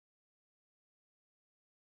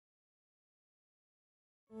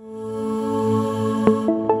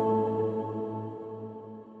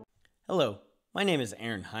Hello, my name is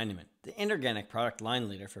Aaron Heineman, the Inorganic Product Line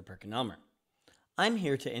Leader for PerkinElmer. I'm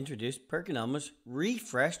here to introduce PerkinElmer's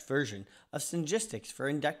refreshed version of Syngistix for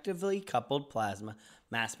inductively coupled plasma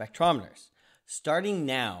mass spectrometers, starting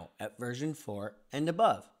now at version 4 and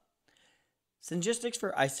above. Syngistix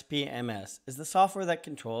for ICP-MS is the software that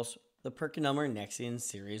controls the PerkinElmer NexION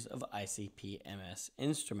series of ICP-MS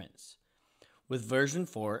instruments. With version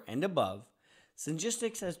 4 and above,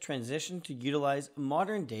 Syngistix has transitioned to utilize a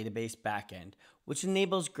modern database backend, which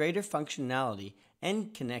enables greater functionality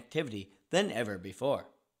and connectivity than ever before.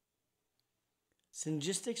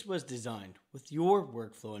 Syngistix was designed with your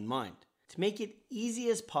workflow in mind to make it easy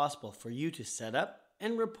as possible for you to set up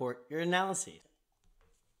and report your analyses.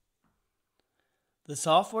 The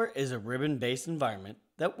software is a ribbon-based environment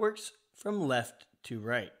that works from left to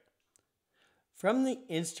right. From the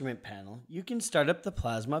instrument panel, you can start up the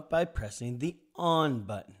plasma by pressing the On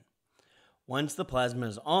button. Once the plasma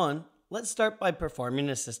is on, let's start by performing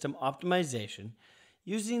a system optimization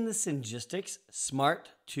using the Syngistix Smart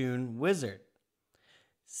Tune Wizard.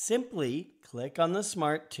 Simply click on the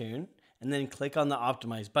Smart Tune and then click on the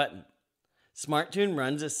Optimize button. Smart Tune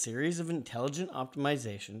runs a series of intelligent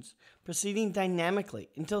optimizations, proceeding dynamically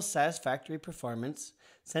until satisfactory performance,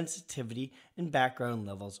 sensitivity, and background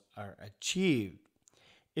levels are achieved.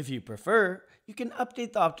 If you prefer, you can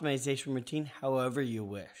update the optimization routine however you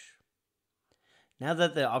wish. Now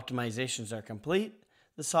that the optimizations are complete,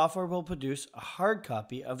 the software will produce a hard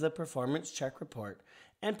copy of the performance check report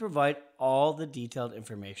and provide all the detailed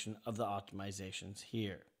information of the optimizations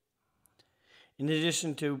here. In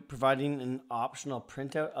addition to providing an optional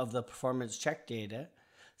printout of the performance check data,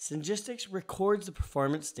 Syngistix records the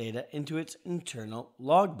performance data into its internal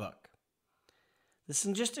logbook. The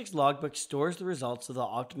Syngistix logbook stores the results of the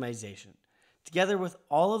optimization, together with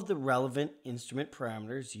all of the relevant instrument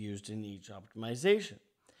parameters used in each optimization.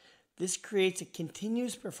 This creates a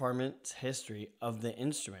continuous performance history of the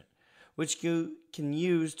instrument, which you can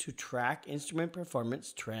use to track instrument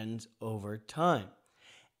performance trends over time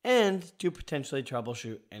and to potentially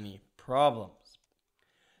troubleshoot any problems.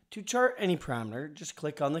 To chart any parameter, just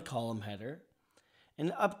click on the column header,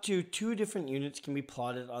 and up to 2 different units can be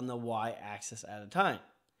plotted on the y-axis at a time.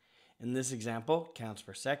 In this example, counts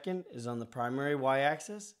per second is on the primary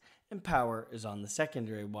y-axis and power is on the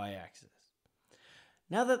secondary y-axis.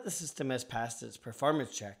 Now that the system has passed its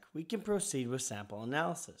performance check, we can proceed with sample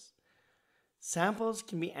analysis. Samples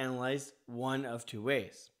can be analyzed one of 2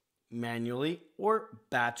 ways: manually or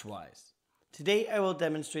batch-wise. Today I will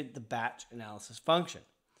demonstrate the batch analysis function.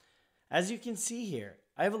 As you can see here,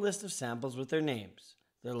 I have a list of samples with their names,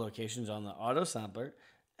 their locations on the auto sampler,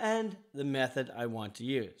 and the method I want to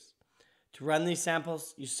use. To run these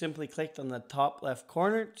samples, you simply click on the top left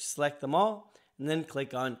corner to select them all, and then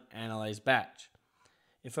click on Analyze Batch.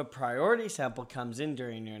 If a priority sample comes in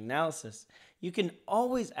during your analysis, you can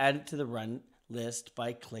always add it to the run list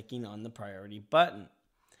by clicking on the priority button.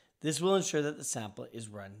 This will ensure that the sample is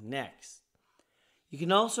run next. You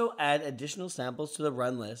can also add additional samples to the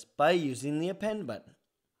run list by using the Append button.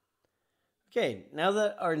 Okay, now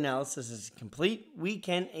that our analysis is complete, we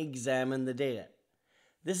can examine the data.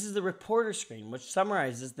 This is the reporter screen, which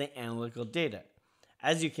summarizes the analytical data.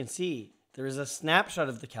 As you can see, there is a snapshot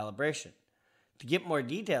of the calibration. To get more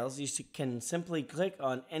details, you can simply click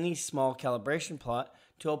on any small calibration plot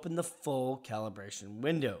to open the full calibration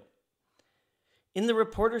window. In the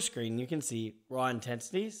reporter screen, you can see raw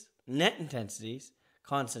intensities, net intensities,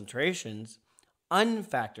 concentrations,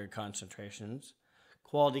 unfactored concentrations,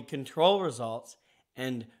 quality control results,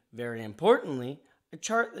 and very importantly, a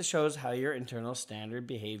chart that shows how your internal standard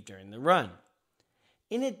behaved during the run.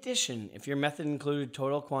 In addition, if your method included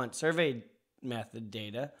total quant survey method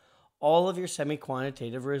data, all of your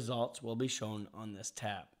semi-quantitative results will be shown on this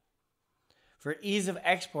tab. For ease of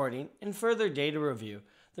exporting and further data review,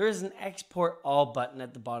 there is an Export All button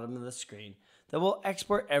at the bottom of the screen that will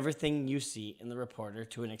export everything you see in the reporter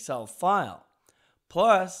to an Excel file.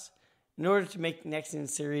 Plus, in order to make NexION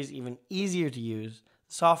series even easier to use,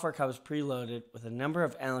 the software comes preloaded with a number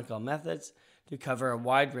of analytical methods to cover a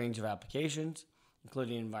wide range of applications,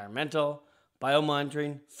 including environmental,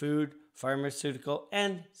 biomonitoring, food, pharmaceutical,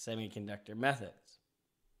 and semiconductor methods.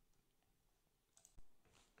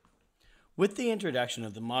 With the introduction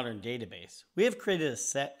of the modern database, we have created a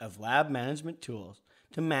set of lab management tools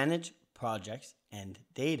to manage projects and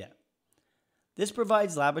data. This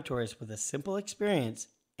provides laboratories with a simple experience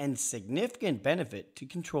and significant benefit to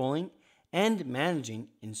controlling and managing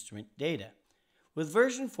instrument data. With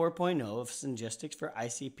version 4.0 of Syngistix for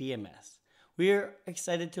ICP-MS, We are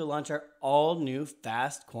excited to launch our all-new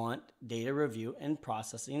Fast Quant data review and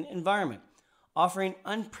processing environment, offering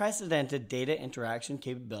unprecedented data interaction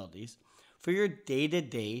capabilities for your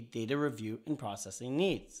day-to-day data review and processing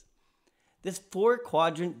needs. This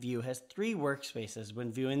 4-quadrant view has 3 workspaces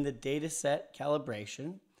when viewing the dataset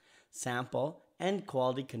calibration, sample, and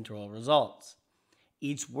quality control results.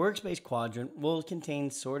 Each workspace quadrant will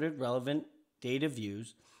contain sorted relevant data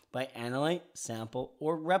views by analyte, sample,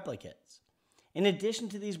 or replicates. In addition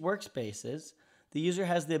to these workspaces, the user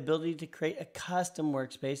has the ability to create a custom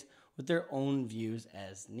workspace with their own views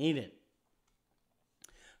as needed.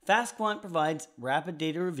 FastQuant provides rapid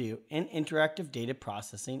data review and interactive data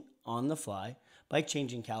processing on the fly by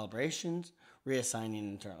changing calibrations, reassigning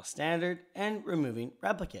internal standard, and removing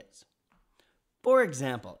replicates. For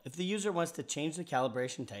example, if the user wants to change the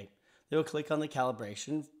calibration type, they will click on the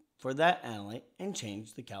calibration for that analyte and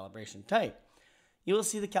change the calibration type. You will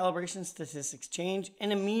see the calibration statistics change,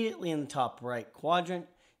 and immediately in the top right quadrant,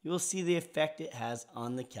 you will see the effect it has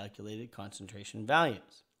on the calculated concentration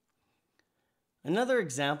values. Another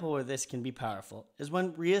example where this can be powerful is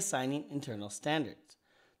when reassigning internal standards.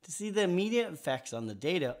 To see the immediate effects on the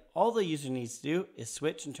data, all the user needs to do is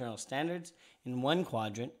switch internal standards in one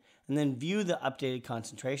quadrant and then view the updated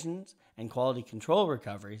concentrations and quality control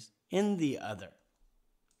recoveries in the other.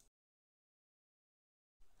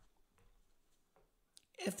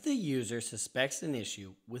 If the user suspects an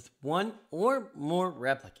issue with one or more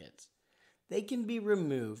replicates, they can be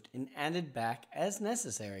removed and added back as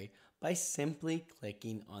necessary by simply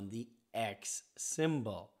clicking on the X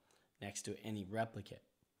symbol next to any replicate.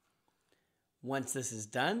 Once this is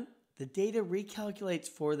done, the data recalculates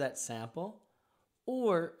for that sample,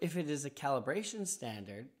 or if it is a calibration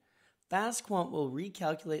standard, FastQuant will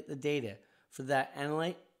recalculate the data for that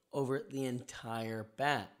analyte over the entire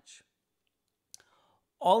batch.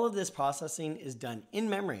 All of this processing is done in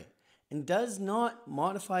memory and does not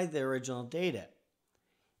modify the original data.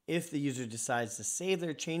 If the user decides to save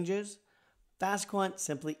their changes, FastQuant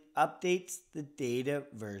simply updates the data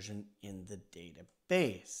version in the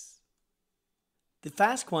database. The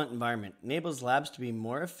FastQuant environment enables labs to be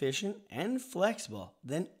more efficient and flexible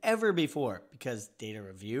than ever before because data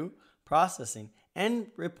review, processing, and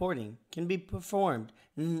reporting can be performed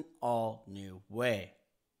in an all-new way.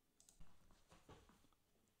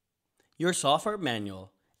 Your software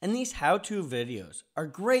manual and these how-to videos are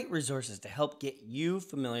great resources to help get you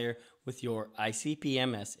familiar with your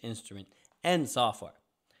ICP-MS instrument and software.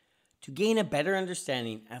 To gain a better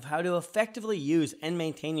understanding of how to effectively use and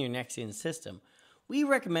maintain your NexION system, we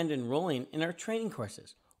recommend enrolling in our training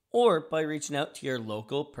courses or by reaching out to your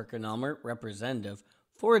local PerkinElmer representative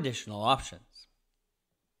for additional options.